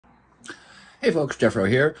Hey folks, Jeffro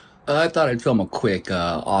here. I thought I'd film a quick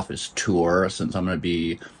office tour since I'm going to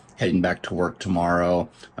be heading back to work tomorrow.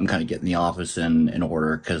 I'm kind of getting the office in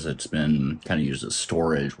order because it's been kind of used as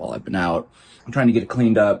storage while I've been out. I'm trying to get it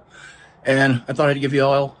cleaned up, and I thought I'd give you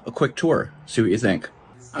all a quick tour, see what you think.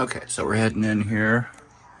 Okay, so we're heading in here.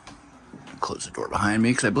 Close the door behind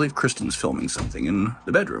me because I believe Kristen's filming something in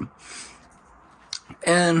the bedroom.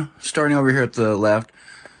 And starting over here at the left,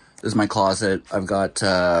 this is my closet. I've got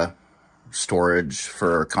storage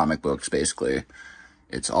for comic books, basically.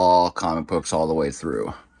 It's all comic books all the way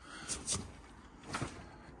through.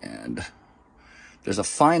 And there's a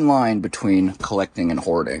fine line between collecting and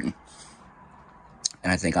hoarding.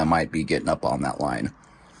 And I think I might be getting up on that line.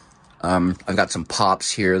 I've got some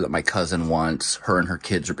pops here that my cousin wants. Her and her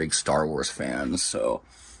kids are big Star Wars fans, so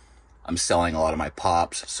I'm selling a lot of my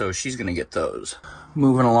pops, so she's gonna get those.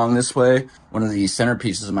 Moving along this way, one of the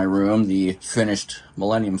centerpieces of my room, the finished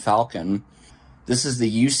Millennium Falcon. This is the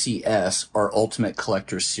UCS, our Ultimate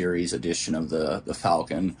Collector Series edition of the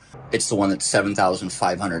Falcon. It's the one that's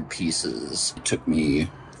 7,500 pieces. It took me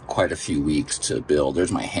quite a few weeks to build.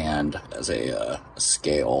 There's my hand as a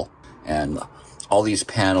scale, and all these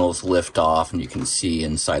panels lift off and you can see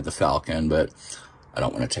inside the Falcon, but I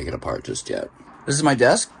don't want to take it apart just yet. This is my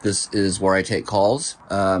desk. This is where I take calls.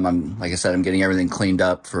 Like I said, I'm getting everything cleaned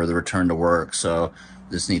up for the return to work, so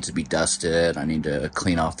this needs to be dusted. I need to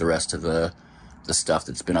clean off the rest of the stuff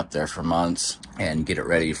that's been up there for months and get it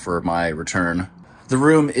ready for my return. The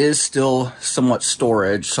room is still somewhat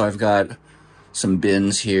storage, so I've got some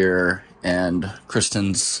bins here and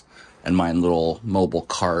Kristen's and my little mobile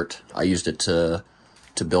cart. I used it to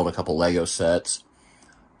build a couple Lego sets,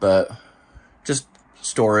 but just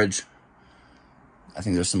storage. I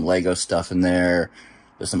think there's some Lego stuff in there.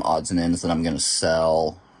 There's some odds and ends that I'm going to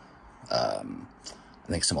sell. I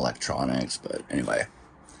think some electronics, but anyway.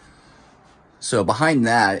 So behind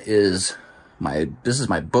that is this is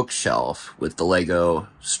my bookshelf with the Lego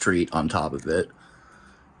Street on top of it.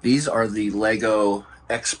 These are the Lego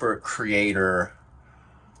Expert Creator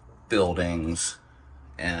buildings,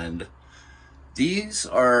 and these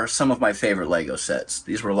are some of my favorite Lego sets.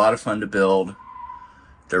 These were a lot of fun to build.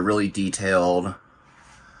 They're really detailed.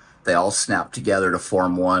 They all snap together to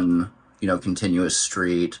form one, continuous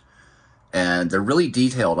street. And they're really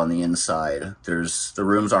detailed on the inside. The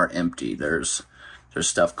rooms aren't empty. There's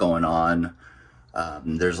stuff going on.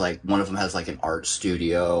 There's one of them has an art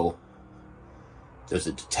studio. There's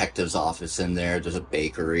a detective's office in there. There's a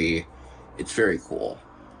bakery. It's very cool.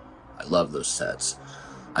 I love those sets.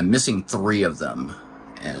 I'm missing 3 of them,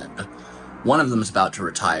 and one of them is about to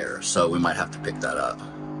retire, so we might have to pick that up.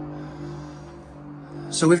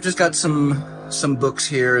 So we've just got some books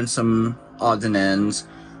here and some odds and ends.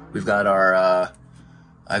 We've got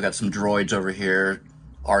I've got some droids over here.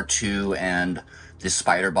 R2 and the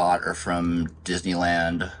Spider-Bot are from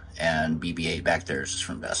Disneyland, and BB-8 back there is just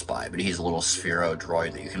from Best Buy, but he's a little Sphero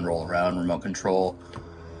droid that you can roll around, remote control.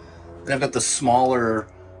 Then I've got the smaller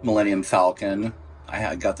Millennium Falcon.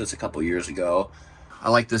 I got this a couple years ago. I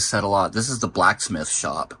like this set a lot. This is the blacksmith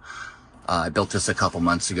shop. I built this a couple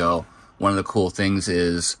months ago. One of the cool things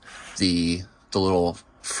is the little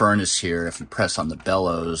furnace here. If you press on the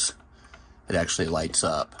bellows, it actually lights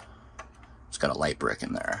up. It's got a light brick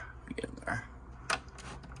in there. Get in there.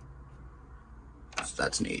 So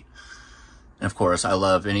that's neat. And of course, I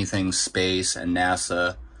love anything space and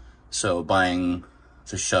NASA, so buying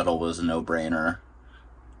the shuttle was a no-brainer.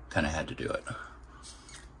 Kind of had to do it.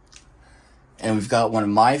 And we've got one of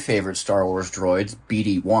my favorite Star Wars droids,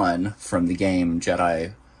 BD-1, from the game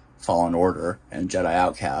Jedi Fallen Order and Jedi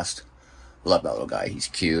Outcast. Love that little guy. He's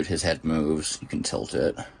cute. His head moves. You can tilt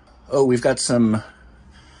it. Oh, we've got some...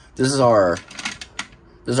 This is our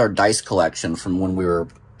dice collection from when we were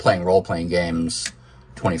playing role-playing games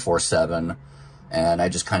 24/7. And I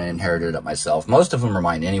just kind of inherited it myself. Most of them are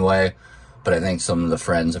mine anyway, but I think some of the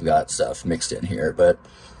friends have got stuff mixed in here. But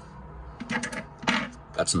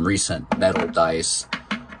got some recent metal dice.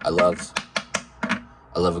 I love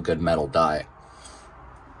a good metal die.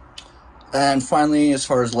 And finally, as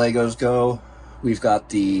far as Legos go, we've got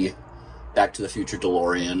the Back to the Future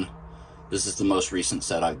DeLorean. This is the most recent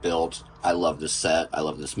set I've built. I love this set. I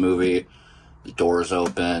love this movie. The doors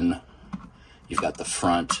open. You've got the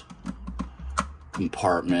front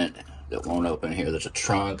compartment that won't open here. There's a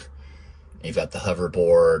trunk. And you've got the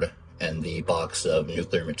hoverboard and the box of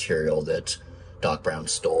nuclear material that Doc Brown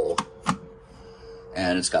stole.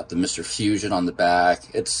 And it's got the Mr. Fusion on the back.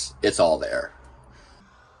 It's all there.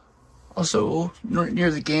 Also,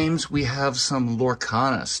 near the games, we have some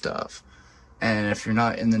Lorcana stuff. And if you're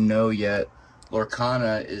not in the know yet,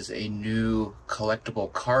 Lorcana is a new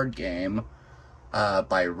collectible card game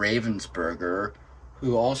by Ravensburger,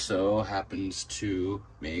 who also happens to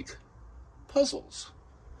make puzzles.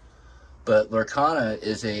 But Lorcana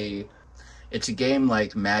is it's a game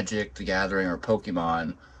like Magic the Gathering or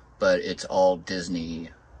Pokemon, but it's all Disney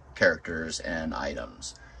characters and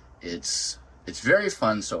items. It's very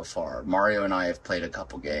fun so far. Mario and I have played a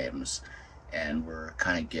couple games, and we're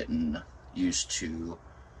kind of getting used to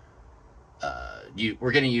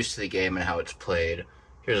the game and how it's played.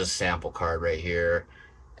 Here's a sample card right here,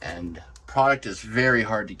 and product is very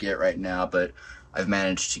hard to get right now, but I've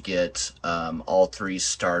managed to get all 3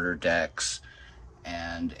 starter decks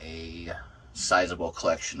and a sizable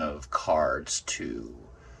collection of cards to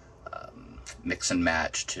mix and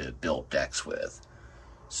match to build decks with.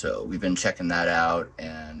 So we've been checking that out,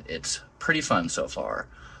 and it's pretty fun so far.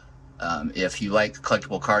 If you like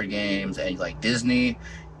collectible card games and you like Disney,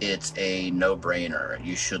 it's a no-brainer.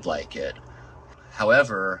 You should like it.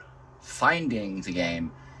 However, finding the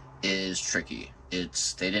game is tricky. They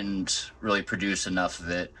didn't really produce enough of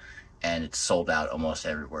it, and it's sold out almost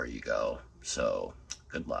everywhere you go. So,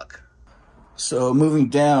 good luck. So, moving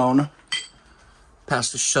down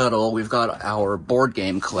past the shuttle, we've got our board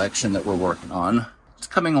game collection that we're working on. It's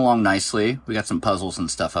coming along nicely. We got some puzzles and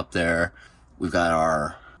stuff up there. We've got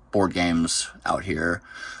our board games out here.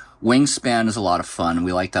 Wingspan is a lot of fun.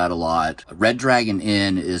 We like that a lot. Red Dragon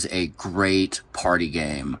Inn is a great party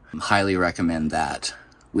game. Highly recommend that.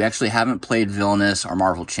 We actually haven't played Villainous or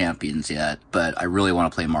Marvel Champions yet, but I really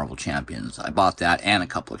want to play Marvel Champions. I bought that and a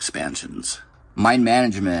couple expansions. Mind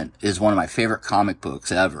Management is one of my favorite comic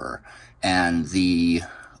books ever, and the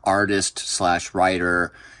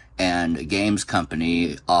artist/writer and a games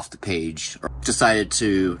company off the page decided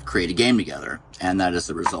to create a game together, and that is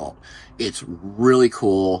the result. It's really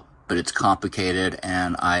cool, but it's complicated,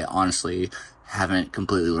 and I honestly haven't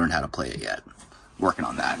completely learned how to play it yet. Working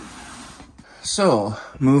on that. So,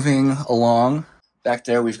 moving along, back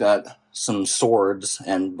there we've got some swords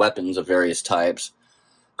and weapons of various types.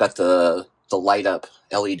 Got the light up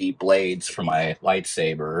LED blades for my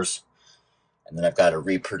lightsabers. And then I've got a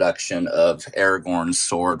reproduction of Aragorn's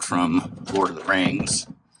sword from Lord of the Rings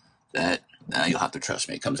that, you'll have to trust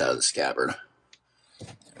me, it comes out of the scabbard.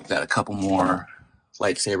 We've got a couple more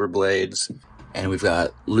lightsaber blades. And we've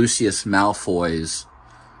got Lucius Malfoy's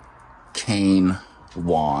cane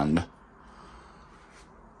wand.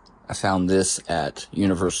 I found this at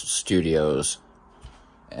Universal Studios,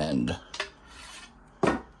 and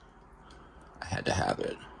I had to have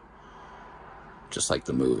it. Just like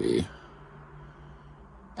the movie.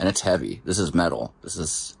 And it's heavy. This is metal. This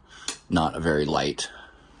is not a very light.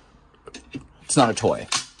 It's not a toy.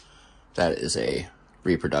 That is a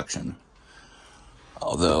reproduction.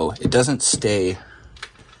 Although it doesn't stay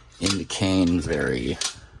in the cane very...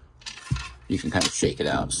 You can kind of shake it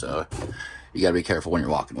out, so you gotta be careful when you're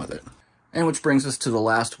walking with it. And which brings us to the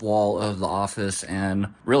last wall of the office,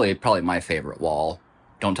 and really probably my favorite wall.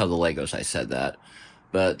 Don't tell the Legos I said that.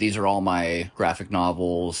 But these are all my graphic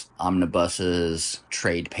novels, omnibuses,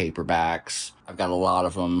 trade paperbacks. I've got a lot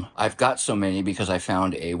of them. I've got so many because I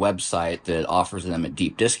found a website that offers them at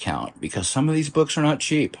deep discount, because some of these books are not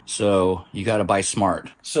cheap. So you gotta buy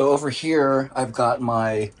smart. So over here, I've got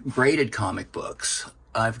my graded comic books.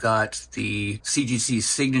 I've got the CGC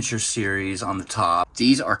Signature Series on the top.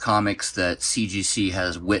 These are comics that CGC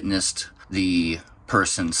has witnessed the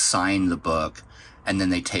person sign the book, and then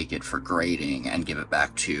they take it for grading and give it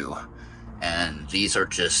back to you. And these are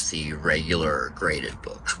just the regular graded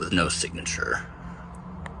books with no signature.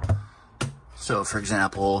 So for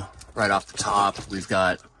example, right off the top, we've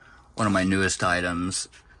got one of my newest items.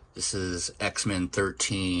 This is X-Men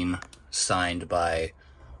 13, signed by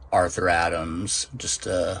Arthur Adams, just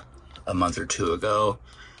a month or two ago.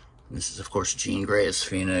 This is, of course, Jean Grey as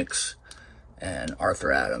Phoenix, and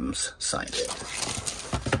Arthur Adams signed it.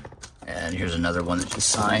 And here's another one that just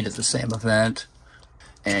signed at the same event.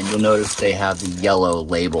 And you'll notice they have the yellow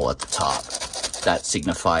label at the top. That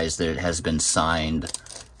signifies that it has been signed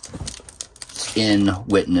in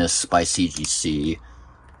witness by CGC.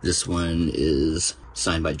 This one is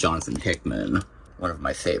signed by Jonathan Hickman, one of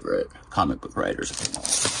my favorite comic book writers.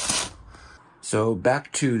 So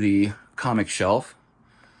back to the comic shelf.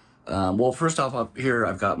 Well, first off, up here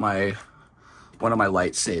I've got one of my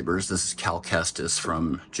lightsabers. This is Cal Kestis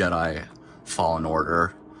from Jedi Fallen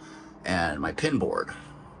Order, and my pin board.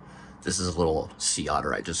 This is a little sea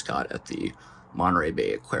otter I just got at the Monterey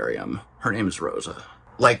Bay Aquarium. Her name is Rosa,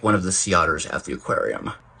 like one of the sea otters at the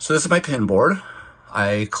aquarium. So this is my pin board.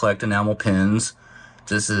 I collect enamel pins.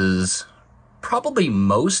 This is probably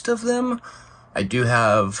most of them. I do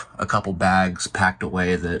have a couple bags packed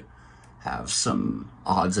away that have some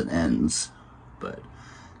odds and ends but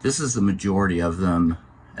this is the majority of them,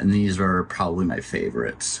 and these are probably my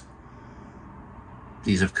favorites.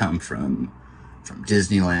 These have come from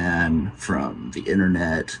Disneyland, from the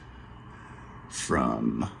internet,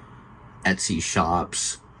 from Etsy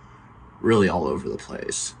shops, really all over the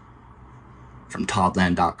place. From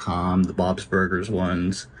Toddland.com, the Bob's Burgers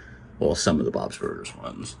ones, well, some of the Bob's Burgers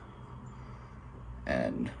ones.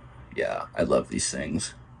 And yeah, I love these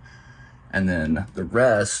things. And then the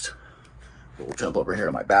rest, we'll jump over here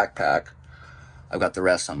to my backpack. I've got the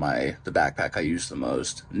rest on the backpack I use the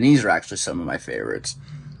most. And these are actually some of my favorites.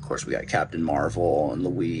 Of course, we got Captain Marvel and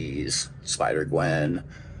Louise, Spider-Gwen,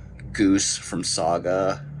 Goose from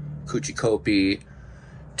Saga, Kuchikopi,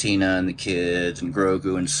 Tina and the kids, and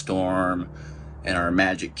Grogu and Storm, and our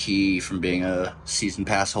magic key from being a season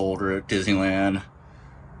pass holder at Disneyland,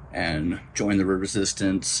 and join the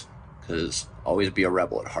Resistance, because always be a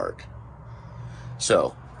rebel at heart.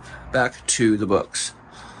 So, back to the books.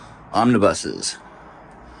 Omnibuses.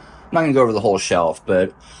 I'm not going to go over the whole shelf,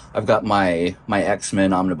 but I've got my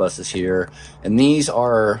X-Men omnibuses here, and these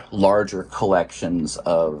are larger collections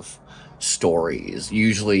of stories,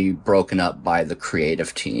 usually broken up by the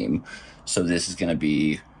creative team. So this is going to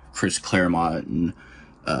be Chris Claremont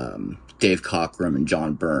and Dave Cockrum and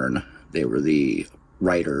John Byrne. They were the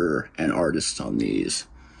writer and artists on these.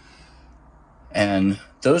 And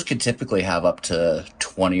those could typically have up to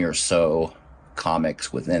 20 or so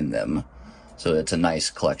comics within them. So it's a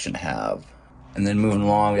nice collection to have. And then moving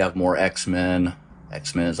along, we have more X-Men.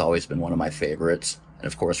 X-Men has always been one of my favorites. And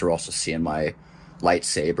of course, we're also seeing my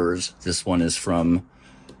lightsabers. This one is from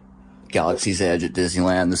Galaxy's Edge at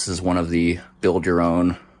Disneyland. This is one of the build your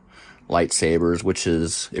own lightsabers, which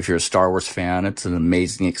is, if you're a Star Wars fan, it's an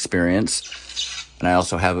amazing experience. And I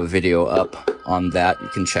also have a video up on that you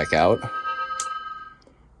can check out.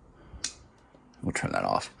 We'll turn that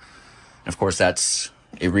off. And of course, that's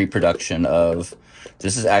a reproduction of,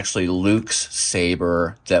 this is actually Luke's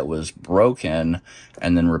saber that was broken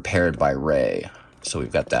and then repaired by Rey. So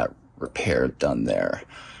we've got that repaired done there.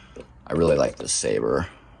 I really like this saber.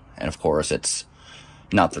 And of course, it's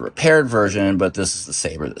not the repaired version, but this is the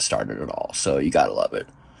saber that started it all. So you gotta love it.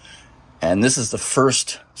 And this is the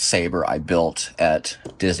first saber I built at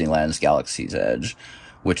Disneyland's Galaxy's Edge,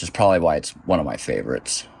 which is probably why it's one of my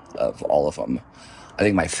favorites of all of them. I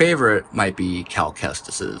think my favorite might be Cal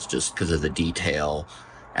Kestis's, just because of the detail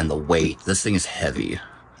and the weight. This thing is heavy.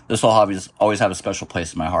 This will always have a special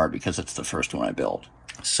place in my heart because it's the first one I built.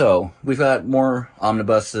 So we've got more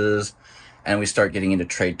omnibuses, and we start getting into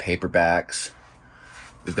trade paperbacks.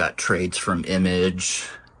 We've got trades from Image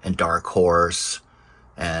and Dark Horse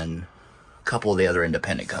and a couple of the other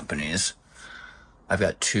independent companies. I've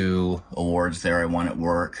got 2 awards there I won at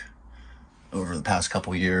work over the past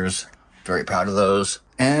couple years. Very proud of those.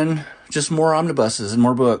 And just more omnibuses and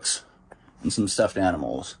more books and some stuffed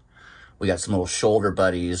animals. We got some little shoulder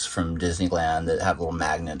buddies from Disneyland that have little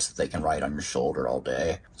magnets that they can ride on your shoulder all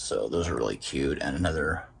day. So those are really cute. And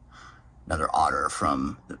another otter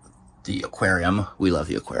from the aquarium. We love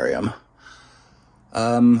the aquarium.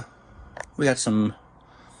 We got some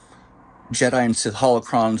Jedi and Sith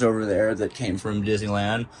holocrons over there that came from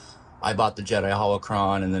Disneyland. I bought the Jedi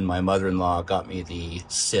holocron, and then my mother-in-law got me the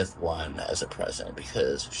Sith one as a present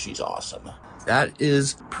because she's awesome. That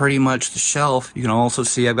is pretty much the shelf. You can also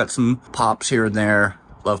see I've got some pops here and there.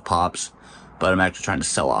 Love pops, but I'm actually trying to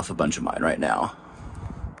sell off a bunch of mine right now.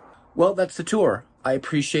 Well, that's the tour. I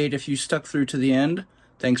appreciate if you stuck through to the end.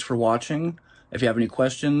 Thanks for watching. If you have any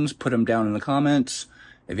questions, put them down in the comments.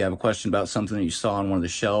 If you have a question about something that you saw on one of the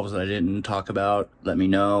shelves that I didn't talk about, let me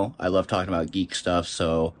know. I love talking about geek stuff,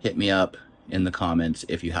 so hit me up in the comments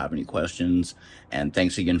if you have any questions. And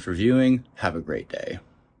thanks again for viewing. Have a great day.